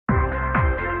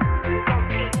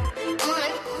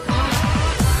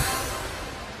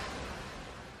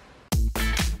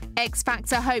X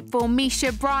Factor hopeful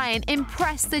Misha Bryan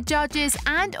impressed the judges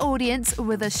and audience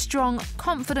with a strong,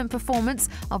 confident performance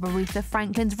of Aretha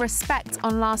Franklin's Respect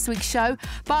on last week's show,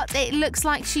 but it looks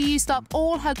like she used up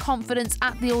all her confidence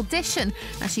at the audition,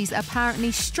 as she's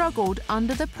apparently struggled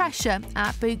under the pressure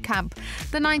at boot camp.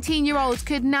 The 19-year-old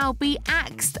could now be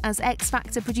axed, as X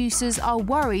Factor producers are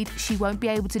worried she won't be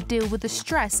able to deal with the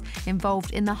stress involved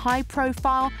in the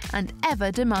high-profile and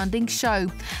ever-demanding show.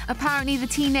 Apparently, the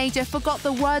teenager forgot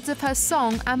the words of her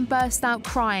song and burst out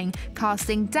crying,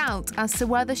 casting doubt as to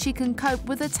whether she can cope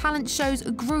with the talent show's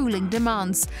grueling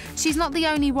demands. She's not the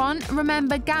only one.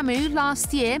 Remember Gamu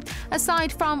last year?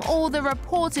 Aside from all the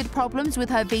reported problems with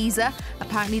her visa,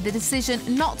 apparently the decision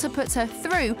not to put her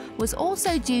through was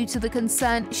also due to the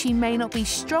concern she may not be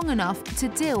strong enough to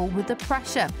deal with the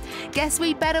pressure. Guess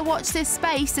we better watch this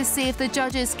space to see if the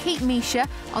judges keep Misha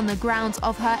on the grounds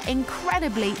of her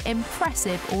incredibly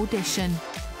impressive audition.